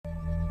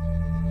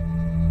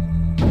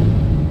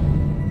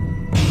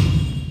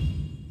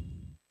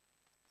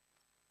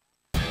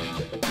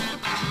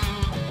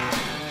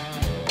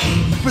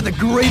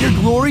greater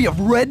glory of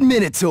Red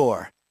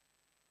Minotaur.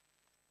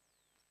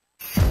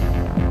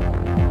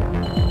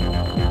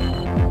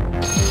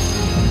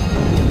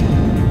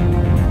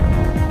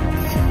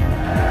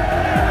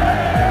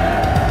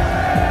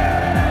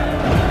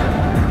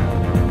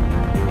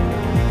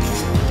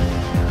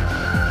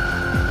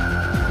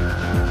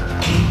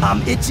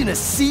 I'm itching to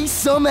see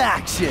some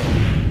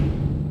action.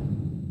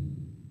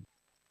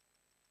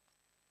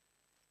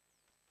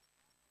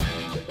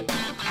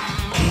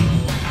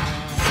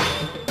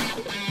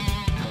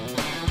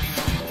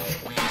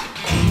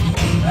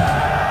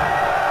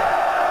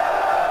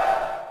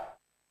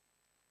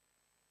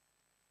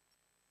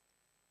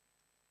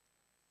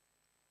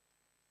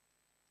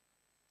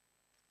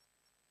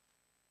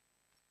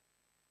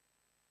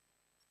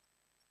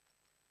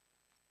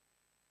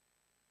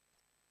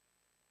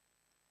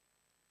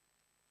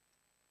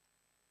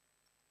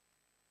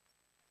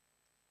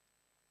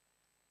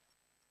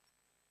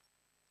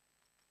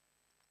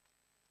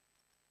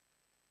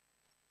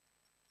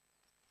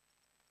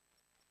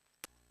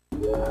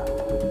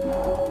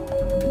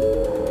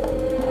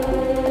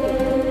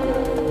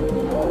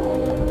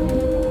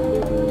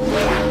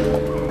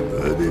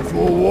 Ready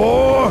for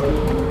war?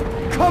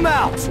 Come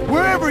out,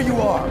 wherever you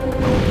are!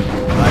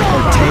 I've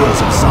heard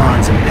tales of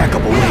Zan's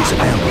impeccable ways of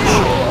ambush.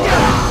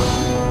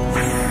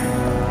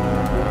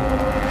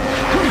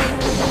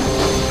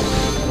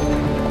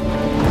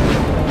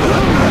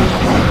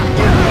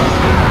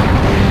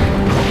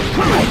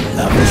 I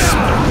love the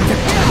smell of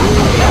victory.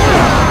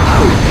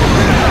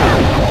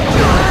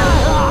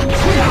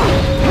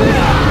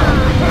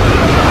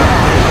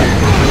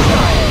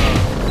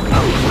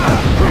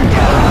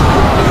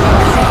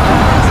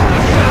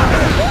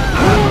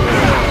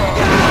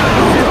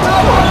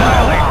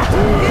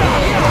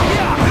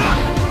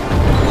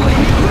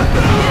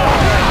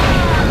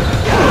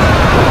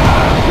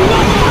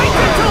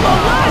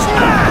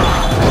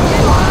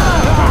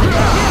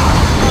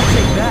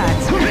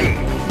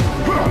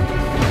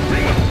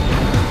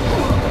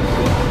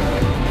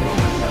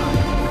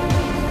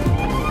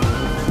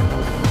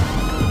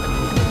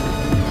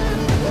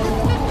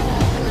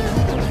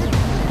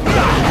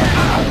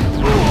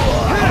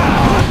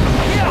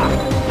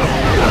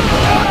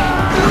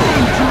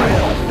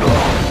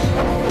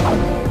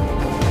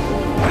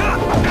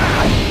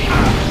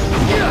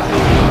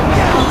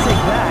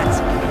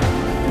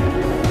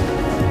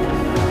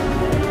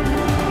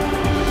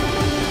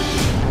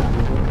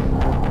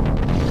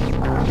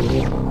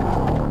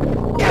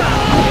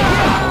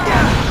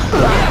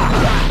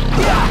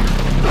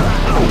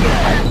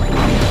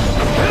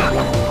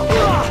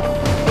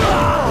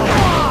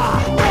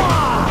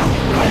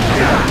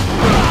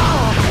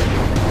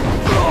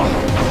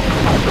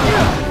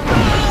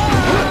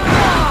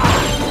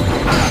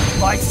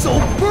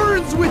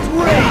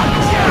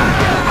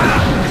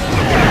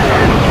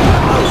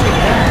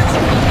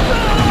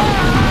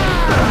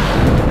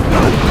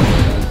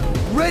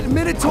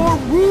 Minotaur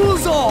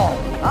rules all!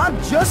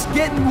 I'm just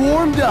getting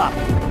warmed up!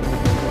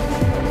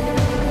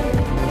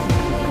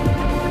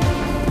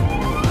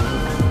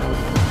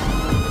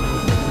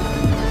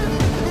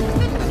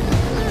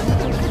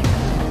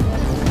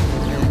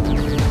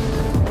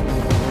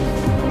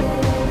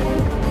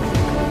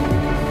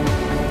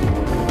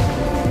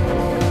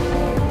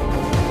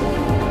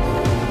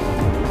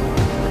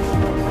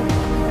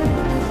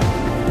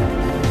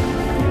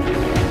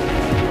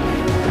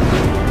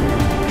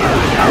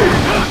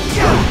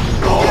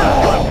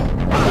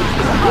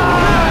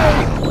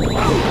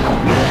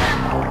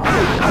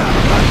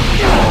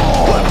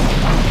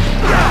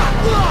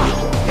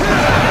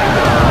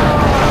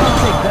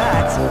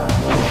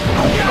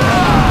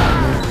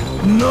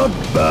 Not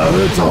bad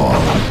at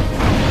all.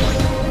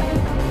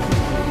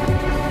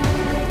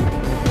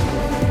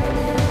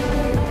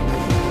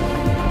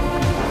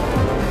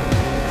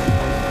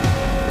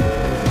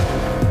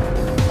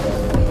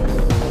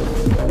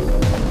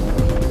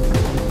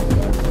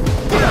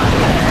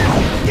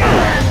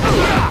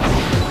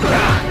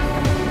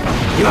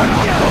 You're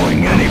not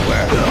going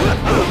anywhere.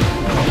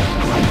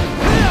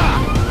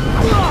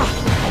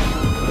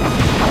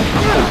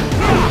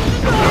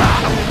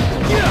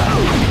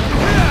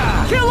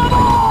 Kill them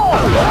all!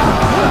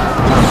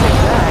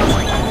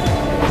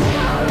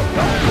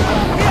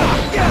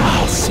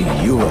 I'll see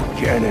you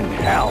again in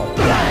hell.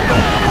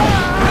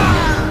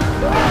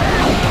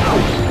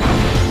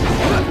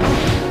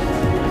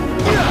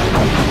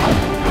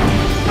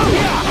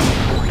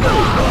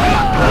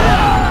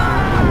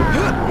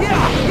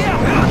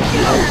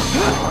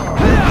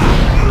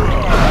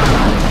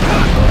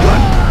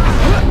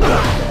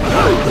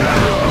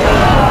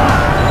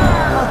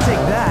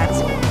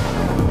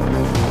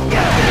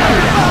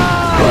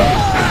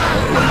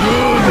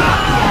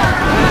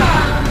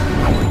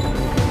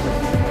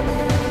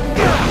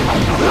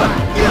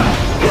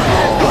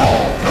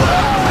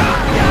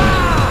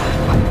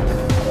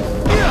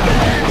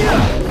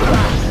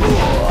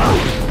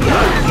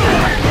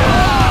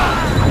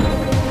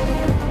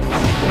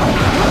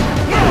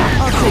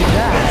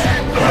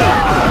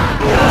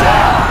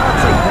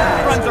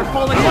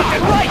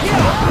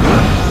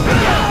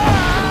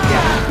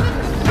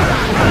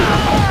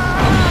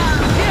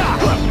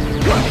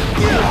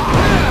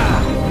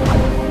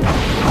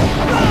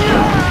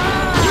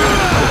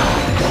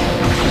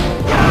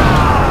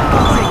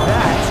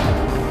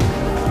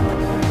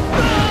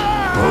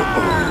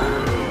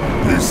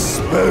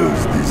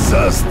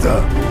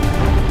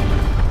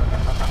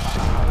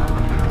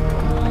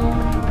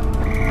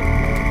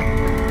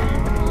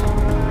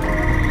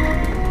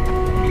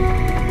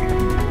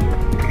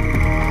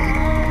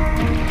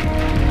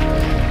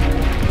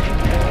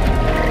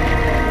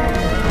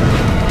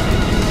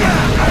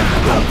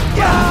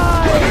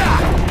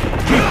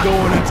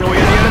 until we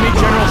have the enemy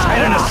general's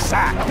head in a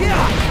sack.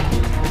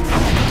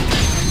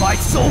 My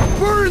soul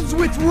burns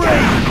with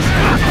rage!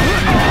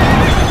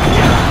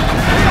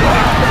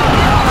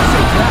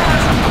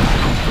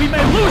 We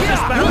may lose this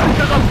battle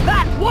because of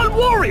that one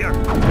warrior!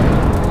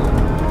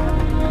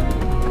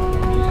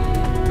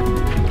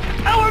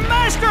 Our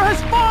master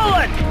has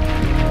fallen!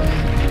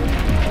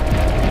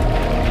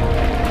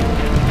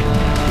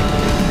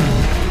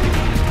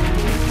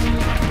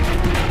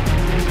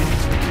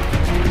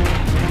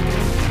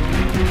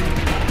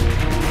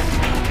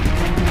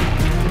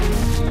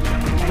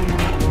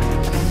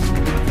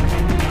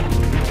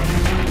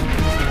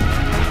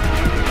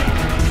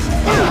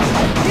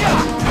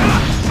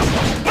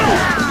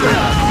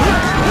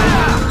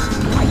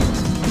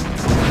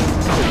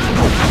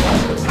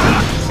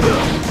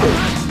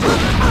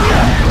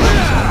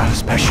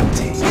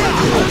 Specialty.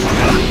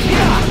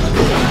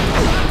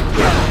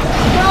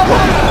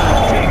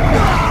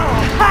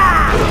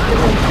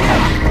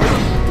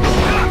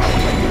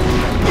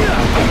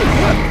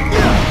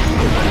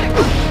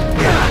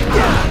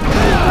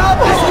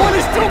 This one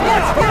is too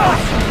much for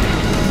us!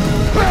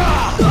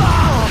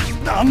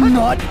 I'm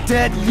not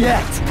dead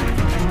yet!